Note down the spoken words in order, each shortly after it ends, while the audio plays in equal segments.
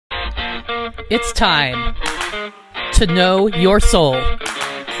It's time to know your soul.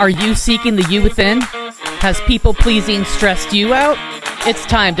 Are you seeking the you within? Has people-pleasing stressed you out? It's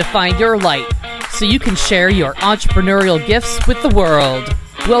time to find your light so you can share your entrepreneurial gifts with the world.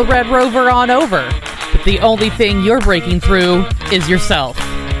 We'll Red Rover on over, but the only thing you're breaking through is yourself.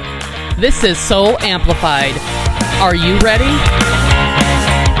 This is Soul Amplified. Are you ready?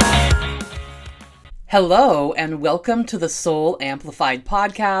 Hello, and welcome to the Soul Amplified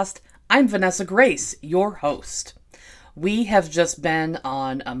podcast. I'm Vanessa Grace, your host. We have just been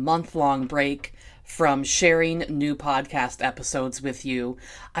on a month-long break from sharing new podcast episodes with you.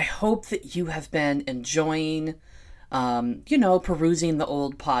 I hope that you have been enjoying, perusing the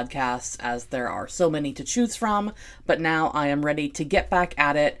old podcasts, as there are so many to choose from. But now I am ready to get back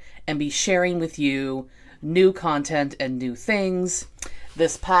at it and be sharing with you new content and new things.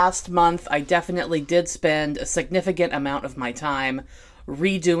 This past month, I definitely did spend a significant amount of my time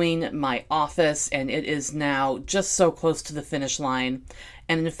redoing my office, and it is now just so close to the finish line.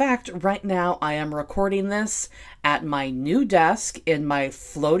 And in fact, right now I am recording this at my new desk in my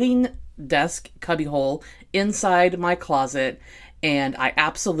floating desk cubbyhole inside my closet, and I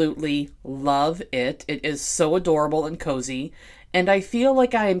absolutely love it. It is so adorable and cozy, and I feel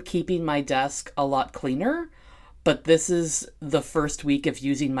like I am keeping my desk a lot cleaner. But this is the first week of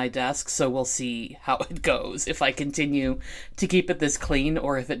using my desk, so we'll see how it goes, if I continue to keep it this clean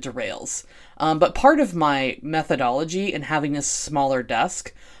or if it derails. But part of my methodology in having a smaller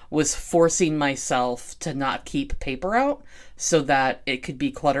desk was forcing myself to not keep paper out so that it could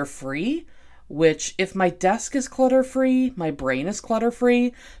be clutter-free, which if my desk is clutter-free, my brain is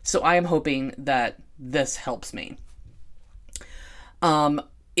clutter-free, so I am hoping that this helps me.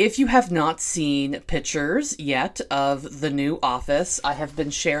 If you have not seen pictures yet of the new office, I have been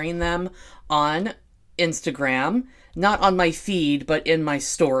sharing them on Instagram, not on my feed, but in my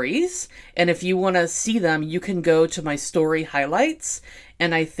stories. And if you want to see them, you can go to my story highlights.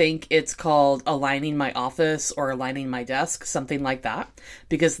 And I think it's called Aligning My Office or Aligning My Desk, something like that.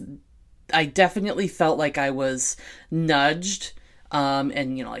 Because I definitely felt like I was nudged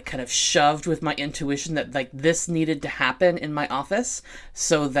and kind of shoved with my intuition that this needed to happen in my office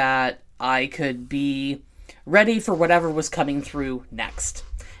so that I could be ready for whatever was coming through next.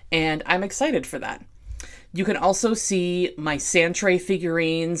 And I'm excited for that. You can also see my sand tray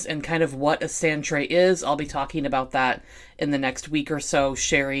figurines and kind of what a sand tray is. I'll be talking about that in the next week or so,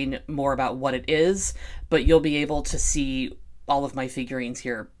 sharing more about what it is, but you'll be able to see all of my figurines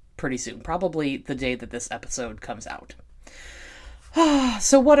here pretty soon, probably the day that this episode comes out.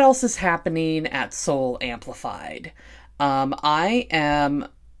 So what else is happening at Soul Amplified? I am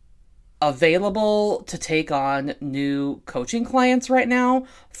available to take on new coaching clients right now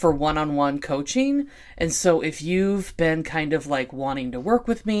for one-on-one coaching. And so if you've been kind of wanting to work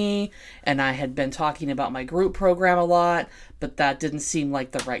with me, and I had been talking about my group program a lot, but that didn't seem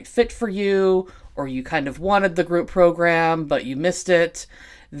like the right fit for you, or you kind of wanted the group program, but you missed it,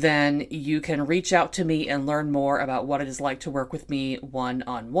 then you can reach out to me and learn more about what it is like to work with me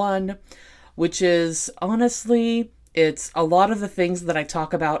one-on-one, which is, honestly, it's a lot of the things that I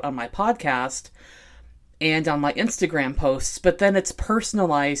talk about on my podcast and on my Instagram posts, but then it's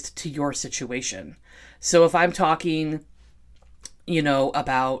personalized to your situation. So if I'm talking,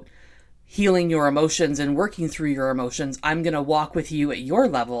 about healing your emotions and working through your emotions, I'm going to walk with you at your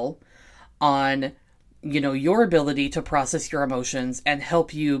level on your ability to process your emotions and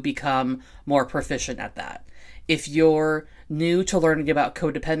help you become more proficient at that. If you're new to learning about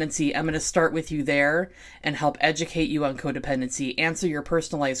codependency, I'm going to start with you there and help educate you on codependency, answer your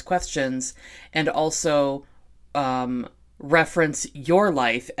personalized questions, and also reference your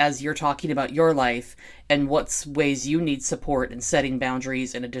life as you're talking about your life and what ways you need support in setting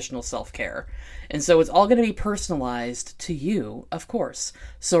boundaries and additional self-care. And so it's all going to be personalized to you, of course.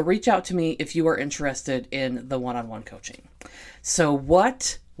 So reach out to me if you are interested in the one-on-one coaching. So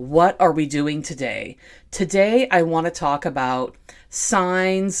what are we doing today? Today, I want to talk about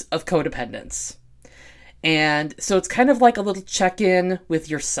signs of codependence. And so it's kind of like a little check-in with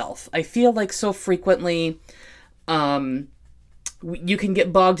yourself. I feel like so frequently, you can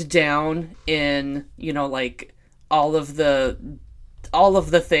get bogged down in, all of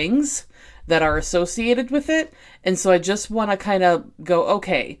the things that are associated with it. And so I just want to kind of go,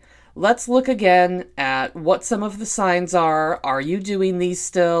 okay, let's look again at what some of the signs are. Are you doing these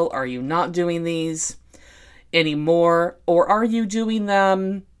still? Are you not doing these anymore? Or are you doing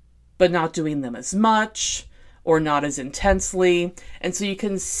them, but not doing them as much or not as intensely? And so you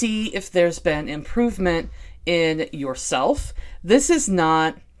can see if there's been improvement in yourself. This is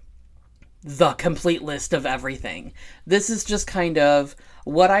not the complete list of everything. This is just kind of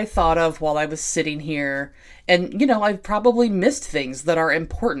what I thought of while I was sitting here. And, I've probably missed things that are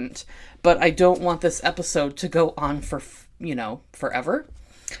important, but I don't want this episode to go on for, forever.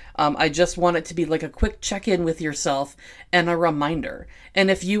 I just want it to be like a quick check-in with yourself and a reminder. And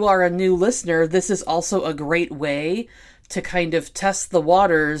if you are a new listener, this is also a great way to kind of test the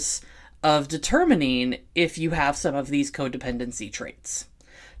waters of determining if you have some of these codependency traits.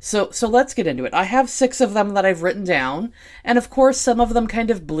 So let's get into it. I have 6 of them that I've written down, and of course some of them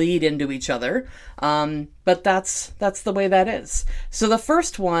kind of bleed into each other, but that's the way that is. So the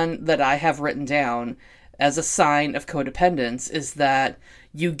first one that I have written down as a sign of codependence is that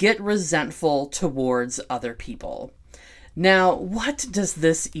you get resentful towards other people. Now, what does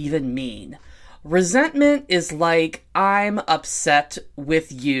this even mean? Resentment is like, I'm upset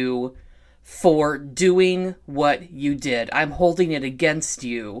with you for doing what you did. I'm holding it against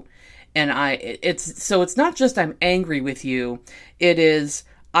you. And it's not just I'm angry with you. It is,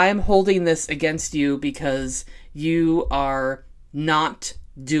 I'm holding this against you because you are not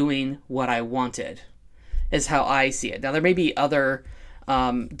doing what I wanted, is how I see it. Now, there may be other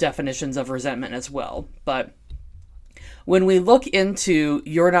definitions of resentment as well, but when we look into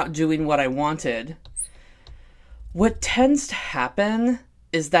you're not doing what I wanted, what tends to happen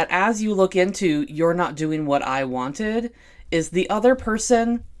is that as you look into you're not doing what I wanted, is the other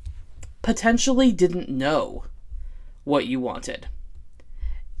person potentially didn't know what you wanted.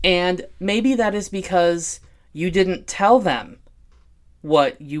 And maybe that is because you didn't tell them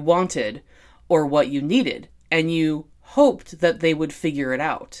what you wanted or what you needed, and you hoped that they would figure it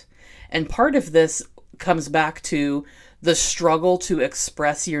out. And part of this comes back to the struggle to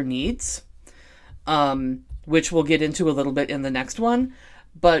express your needs, which we'll get into a little bit in the next one.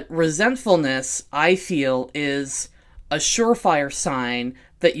 But resentfulness, I feel, is a surefire sign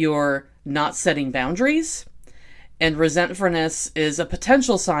that you're not setting boundaries. And resentfulness is a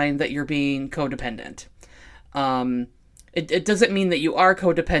potential sign that you're being codependent. It doesn't mean that you are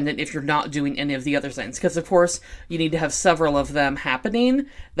codependent if you're not doing any of the other signs. Because, of course, you need to have several of them happening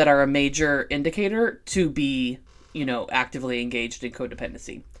that are a major indicator to be, actively engaged in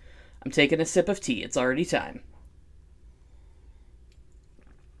codependency. I'm taking a sip of tea. It's already time.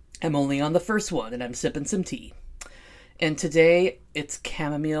 I'm only on the first one, and I'm sipping some tea. And today, it's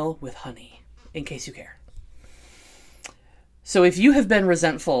chamomile with honey, in case you care. So if you have been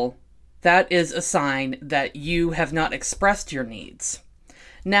resentful, that is a sign that you have not expressed your needs.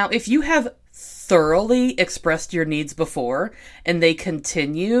 Now, if you have thoroughly expressed your needs before, and they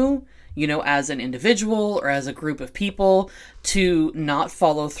continue, as an individual or as a group of people, to not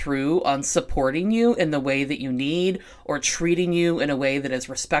follow through on supporting you in the way that you need or treating you in a way that is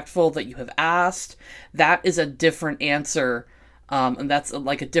respectful that you have asked, that is a different answer, and that's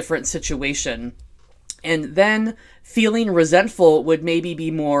like a different situation. And then feeling resentful would maybe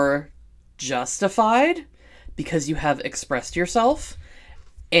be more justified because you have expressed yourself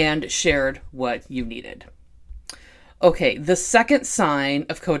and shared what you needed. Okay, the second sign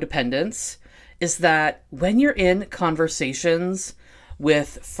of codependence is that when you're in conversations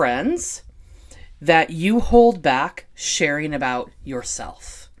with friends, that you hold back sharing about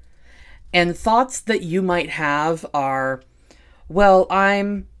yourself. And thoughts that you might have are, well,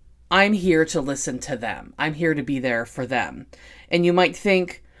 I'm here to listen to them. I'm here to be there for them. And you might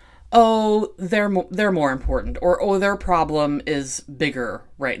think, oh, they're more important, or oh, their problem is bigger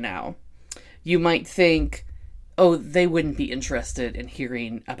right now. You might think, oh, they wouldn't be interested in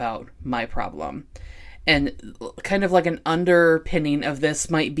hearing about my problem. And kind of like an underpinning of this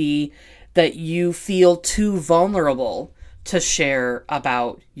might be that you feel too vulnerable to share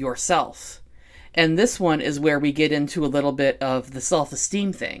about yourself. And this one is where we get into a little bit of the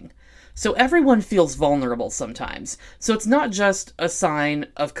self-esteem thing. So everyone feels vulnerable sometimes. So it's not just a sign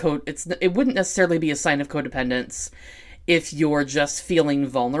of it wouldn't necessarily be a sign of codependence if you're just feeling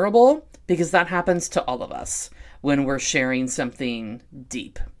vulnerable, because that happens to all of us when we're sharing something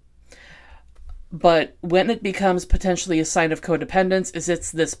deep. But when it becomes potentially a sign of codependence is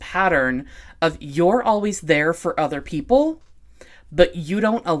it's this pattern of you're always there for other people, but you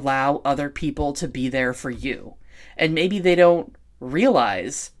don't allow other people to be there for you. And maybe they don't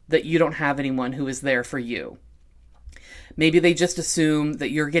realize that you don't have anyone who is there for you. Maybe they just assume that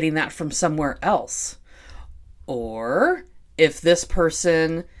you're getting that from somewhere else. Or if this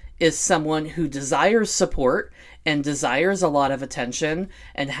person is someone who desires support and desires a lot of attention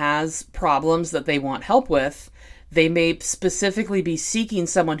and has problems that they want help with, they may specifically be seeking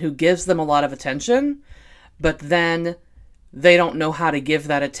someone who gives them a lot of attention, but then they don't know how to give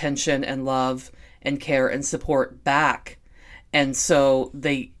that attention and love and care and support back. And so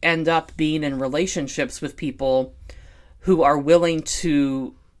they end up being in relationships with people who are willing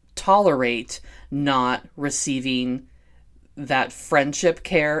to tolerate not receiving that friendship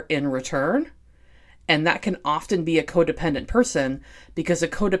care in return. And that can often be a codependent person, because a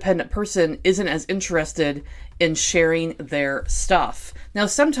codependent person isn't as interested in sharing their stuff. Now,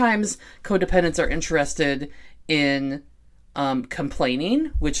 sometimes codependents are interested in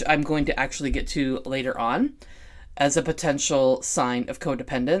complaining, which I'm going to actually get to later on as a potential sign of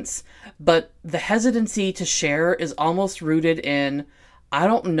codependence. But the hesitancy to share is almost rooted in, I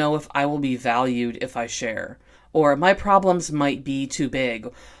don't know if I will be valued if I share, or my problems might be too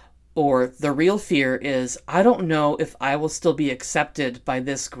big. Or the real fear is, I don't know if I will still be accepted by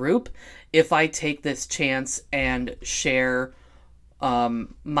this group if I take this chance and share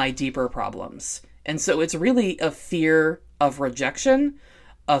my deeper problems. And so it's really a fear of rejection,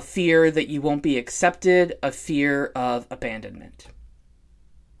 a fear that you won't be accepted, a fear of abandonment.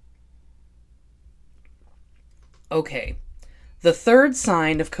 Okay, the third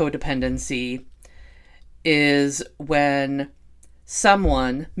sign of codependency is when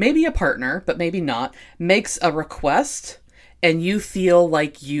someone, maybe a partner, but maybe not, makes a request and you feel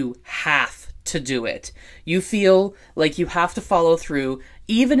like you have to do it. You feel like you have to follow through,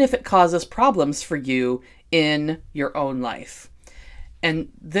 even if it causes problems for you in your own life. And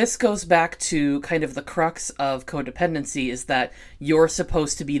this goes back to kind of the crux of codependency, is that you're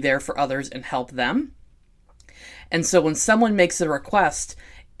supposed to be there for others and help them. And so when someone makes a request,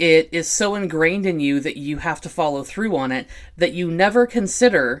 it is so ingrained in you that you have to follow through on it, that you never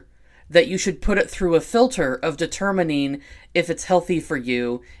consider that you should put it through a filter of determining if it's healthy for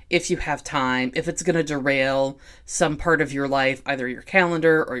you, if you have time, if it's going to derail some part of your life, either your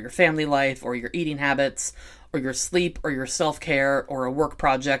calendar or your family life or your eating habits or your sleep or your self-care or a work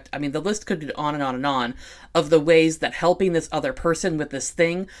project. I mean, the list could go on and on and on of the ways that helping this other person with this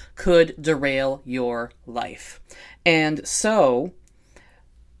thing could derail your life. And so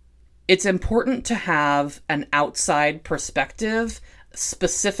it's important to have an outside perspective,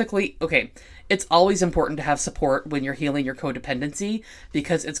 specifically, it's always important to have support when you're healing your codependency,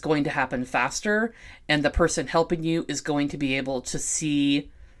 because it's going to happen faster, and the person helping you is going to be able to see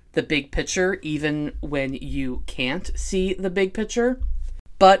the big picture even when you can't see the big picture.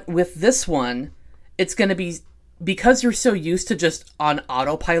 But with this one, it's going to be, because you're so used to just on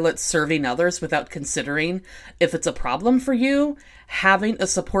autopilot serving others without considering if it's a problem for you, having a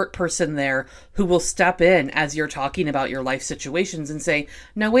support person there who will step in as you're talking about your life situations and say,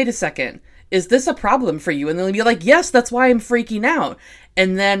 no, wait a second, is this a problem for you? And they'll be like, yes, that's why I'm freaking out.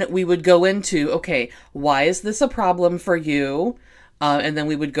 And then we would go into, okay, why is this a problem for you? And then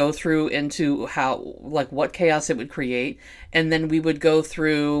we would go through into how, like, what chaos it would create. And then we would go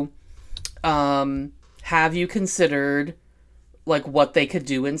through, have you considered, like, what they could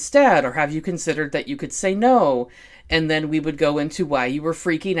do instead? Or have you considered that you could say no? And then we would go into why you were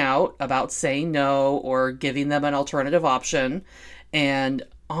freaking out about saying no or giving them an alternative option, and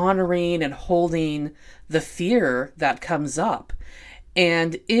honoring and holding the fear that comes up.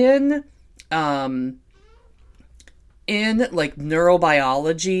 And in like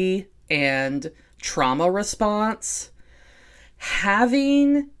neurobiology and trauma response,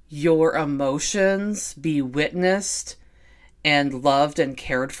 having your emotions be witnessed and loved and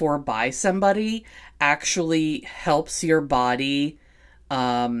cared for by somebody actually helps your body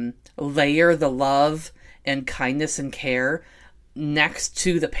layer the love and kindness and care next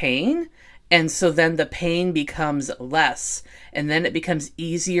to the pain. And so then the pain becomes less, and then it becomes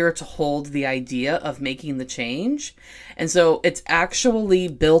easier to hold the idea of making the change. And so it's actually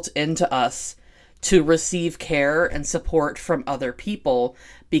built into us to receive care and support from other people,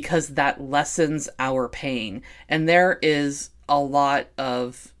 because that lessens our pain. And there is a lot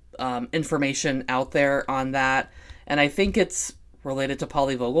of information out there on that. And I think it's related to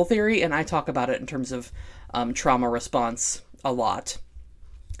polyvagal theory, and I talk about it in terms of trauma response a lot.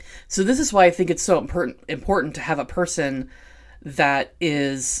 So this is why I think it's so important to have a person that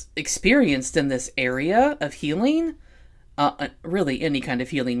is experienced in this area of healing, really any kind of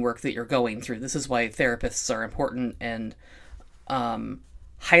healing work that you're going through. This is why therapists are important, and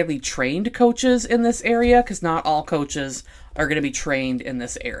highly trained coaches in this area, because not all coaches are going to be trained in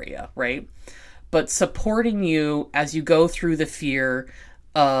this area, right? But supporting you as you go through the fear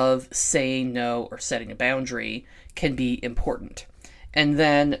of saying no or setting a boundary can be important. And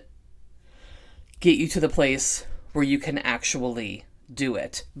then get you to the place where you can actually do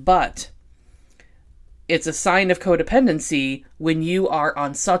it. But it's a sign of codependency when you are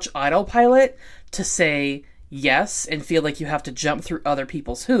on such autopilot to say yes and feel like you have to jump through other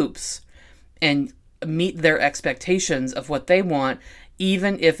people's hoops and meet their expectations of what they want,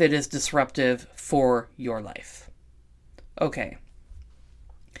 even if it is disruptive for your life. Okay.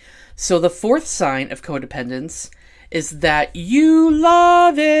 So the fourth sign of codependence is that you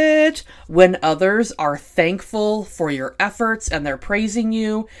love it when others are thankful for your efforts and they're praising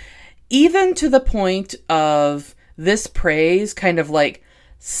you, even to the point of this praise kind of like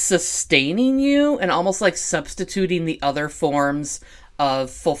sustaining you and almost like substituting the other forms of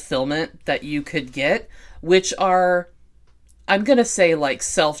fulfillment that you could get, which are, I'm going to say, like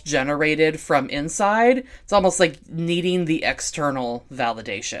self-generated from inside. It's almost like needing the external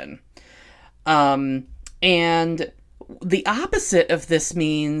validation. And the opposite of this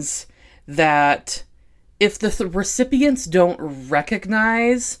means that if the recipients don't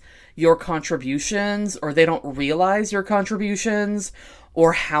recognize your contributions, or they don't realize your contributions,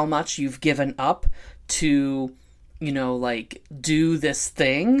 or how much you've given up to, like do this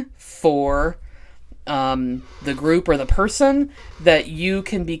thing for the group or the person, that you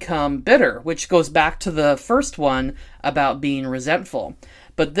can become bitter, which goes back to the first one about being resentful.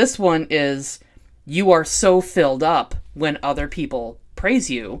 But this one is, you are so filled up when other people praise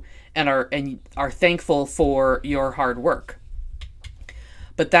you and are thankful for your hard work.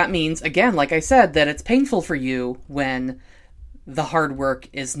 But that means, again, like I said, that it's painful for you when the hard work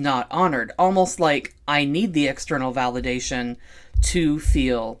is not honored. Almost like, I need the external validation to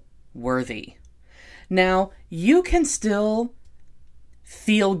feel worthy. Now, you can still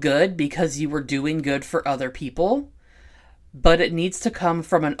feel good because you were doing good for other people, but it needs to come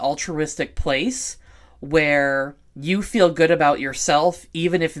from an altruistic place where you feel good about yourself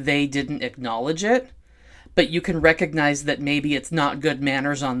even if they didn't acknowledge it. But you can recognize that maybe it's not good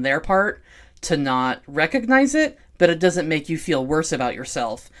manners on their part to not recognize it, but it doesn't make you feel worse about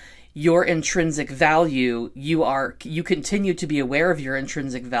yourself. Your intrinsic value, you continue to be aware of your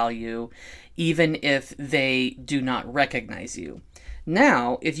intrinsic value, even if they do not recognize you.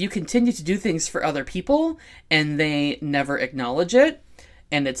 Now, if you continue to do things for other people and they never acknowledge it,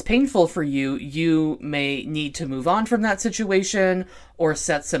 and it's painful for you, you may need to move on from that situation or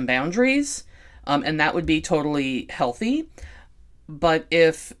set some boundaries. And that would be totally healthy. But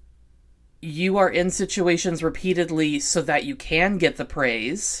if you are in situations repeatedly so that you can get the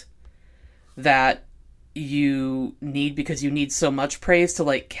praise that you need because you need so much praise to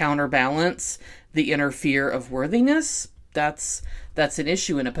like counterbalance the inner fear of worthiness, that's an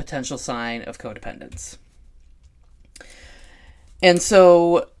issue and a potential sign of codependence. And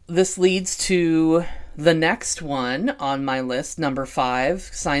so this leads to the next one on my list, number 5,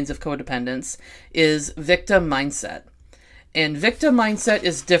 signs of codependence, is victim mindset. And victim mindset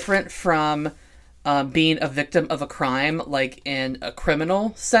is different from being a victim of a crime, like in a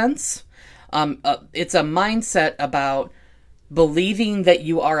criminal sense. It's a mindset about believing that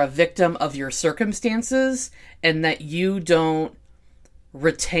you are a victim of your circumstances and that you don't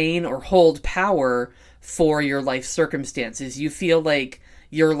retain or hold power for your life circumstances. You feel like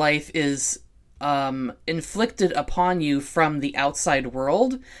your life is inflicted upon you from the outside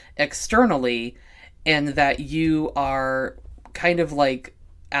world externally, and that you are kind of like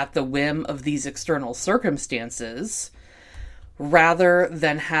at the whim of these external circumstances rather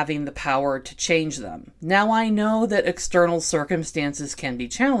than having the power to change them. Now, I know that external circumstances can be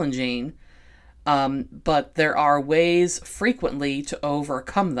challenging, but there are ways frequently to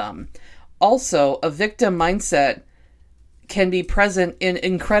overcome them. Also, a victim mindset can be present in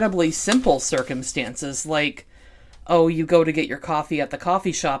incredibly simple circumstances, like, oh, you go to get your coffee at the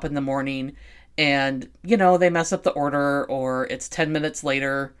coffee shop in the morning and, they mess up the order, or it's 10 minutes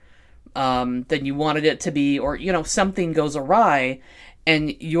later than you wanted it to be, or, something goes awry,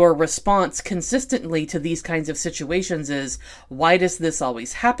 and your response consistently to these kinds of situations is, why does this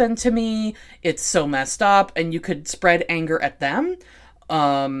always happen to me? It's so messed up. And you could spread anger at them,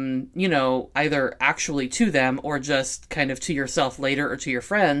 either actually to them or just kind of to yourself later or to your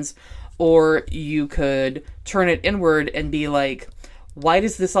friends. Or you could turn it inward and be like, why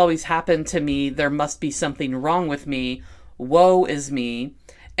does this always happen to me? There must be something wrong with me. Woe is me.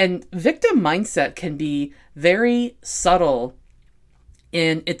 And victim mindset can be very subtle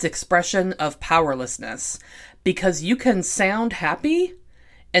in its expression of powerlessness, because you can sound happy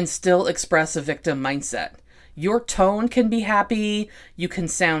and still express a victim mindset. Your tone can be happy, you can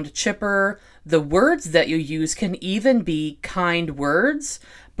sound chipper, the words that you use can even be kind words,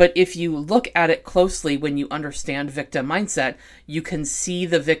 but if you look at it closely when you understand victim mindset, you can see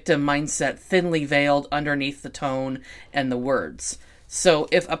the victim mindset thinly veiled underneath the tone and the words. So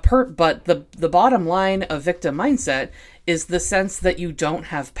but the bottom line of victim mindset is the sense that you don't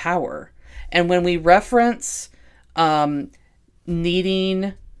have power. And when we reference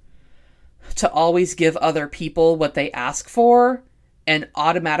needing to always give other people what they ask for, and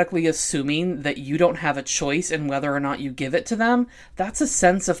automatically assuming that you don't have a choice in whether or not you give it to them, that's a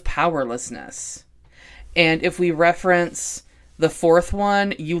sense of powerlessness. And if we reference the fourth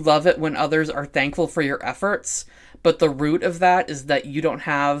one, you love it when others are thankful for your efforts, but the root of that is that you don't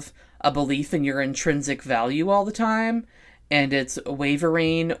have a belief in your intrinsic value all the time, and it's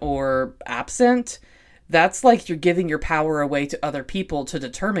wavering or absent. That's like you're giving your power away to other people to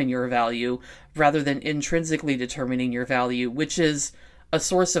determine your value rather than intrinsically determining your value, which is a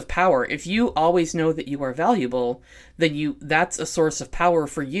source of power. If you always know that you are valuable, then that's a source of power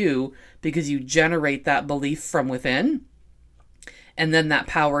for you because you generate that belief from within. And then that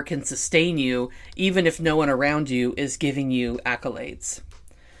power can sustain you even if no one around you is giving you accolades.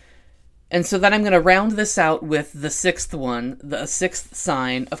 And so then I'm going to round this out with the sixth one, the sixth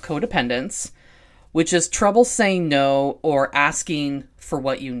sign of codependence, which is trouble saying no or asking for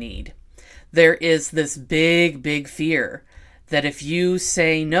what you need. There is this big, big fear that if you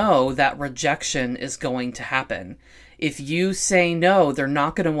say no, that rejection is going to happen. If you say no, they're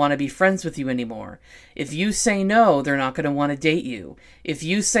not going to want to be friends with you anymore. If you say no, they're not going to want to date you. If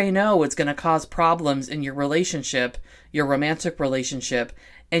you say no, it's going to cause problems in your relationship, your romantic relationship,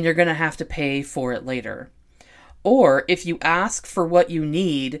 and you're going to have to pay for it later. Or if you ask for what you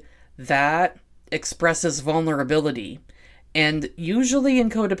need, that expresses vulnerability. And usually in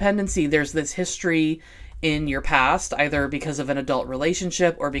codependency, there's this history in your past, either because of an adult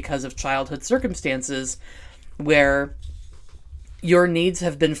relationship or because of childhood circumstances, where your needs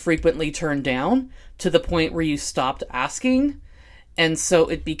have been frequently turned down to the point where you stopped asking. And so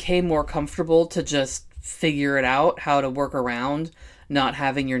it became more comfortable to just figure it out, how to work around not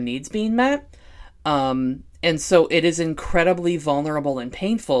having your needs being met. And so it is incredibly vulnerable and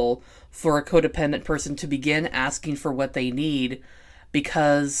painful for a codependent person to begin asking for what they need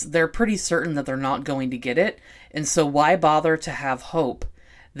because they're pretty certain that they're not going to get it. And so why bother to have hope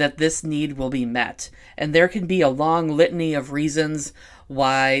that this need will be met? And there can be a long litany of reasons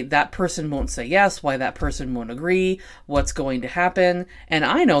why that person won't say yes, why that person won't agree, what's going to happen. And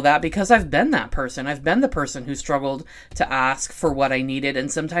I know that because I've been that person. I've been the person who struggled to ask for what I needed, and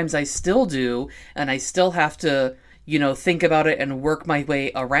sometimes I still do, and I still have to, think about it and work my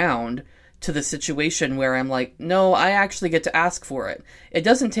way around to the situation where I'm like, no, I actually get to ask for it. It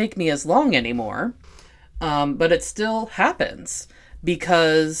doesn't take me as long anymore, but it still happens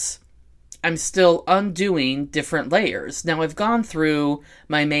because I'm still undoing different layers. Now, I've gone through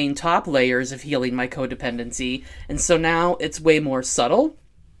my main top layers of healing my codependency, and so now it's way more subtle,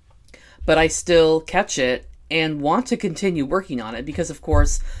 but I still catch it and want to continue working on it because, of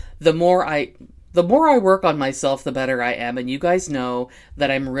course, the more I work on myself, the better I am. And you guys know that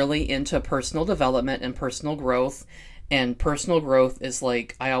I'm really into personal development and personal growth. And personal growth is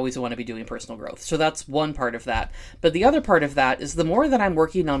like, I always want to be doing personal growth. So that's one part of that. But the other part of that is the more that I'm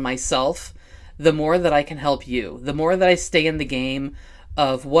working on myself, the more that I can help you. The more that I stay in the game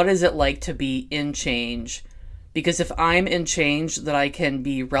of what is it like to be in change. Because if I'm in change, that I can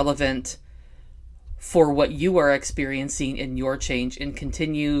be relevant for what you are experiencing in your change and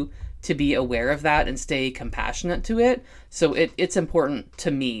continue to be aware of that and stay compassionate to it. So it's important to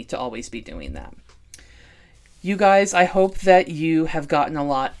me to always be doing that. You guys, I hope that you have gotten a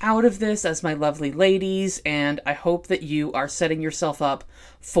lot out of this as my lovely ladies, and I hope that you are setting yourself up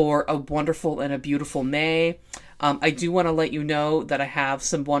for a wonderful and a beautiful May. I do want to let you know that I have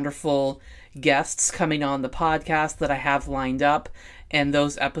some wonderful guests coming on the podcast that I have lined up, and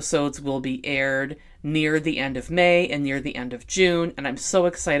those episodes will be aired near the end of May and near the end of June, and I'm so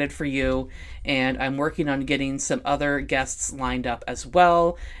excited for you, and I'm working on getting some other guests lined up as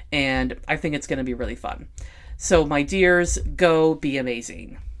well, and I think it's going to be really fun. So, my dears, go be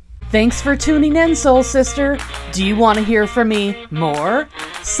amazing. Thanks for tuning in, Soul Sister. Do you want to hear from me more?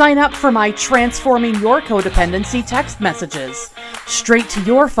 Sign up for my Transforming Your Codependency text messages straight to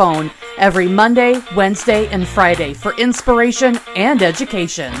your phone every Monday, Wednesday, and Friday for inspiration and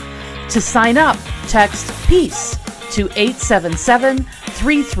education. To sign up, text PEACE to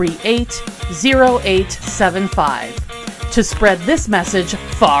 877-338-0875. To spread this message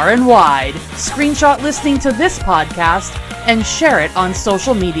far and wide, screenshot listening to this podcast and share it on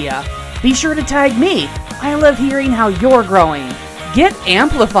social media. Be sure to tag me. I love hearing how you're growing. Get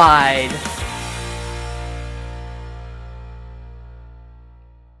amplified.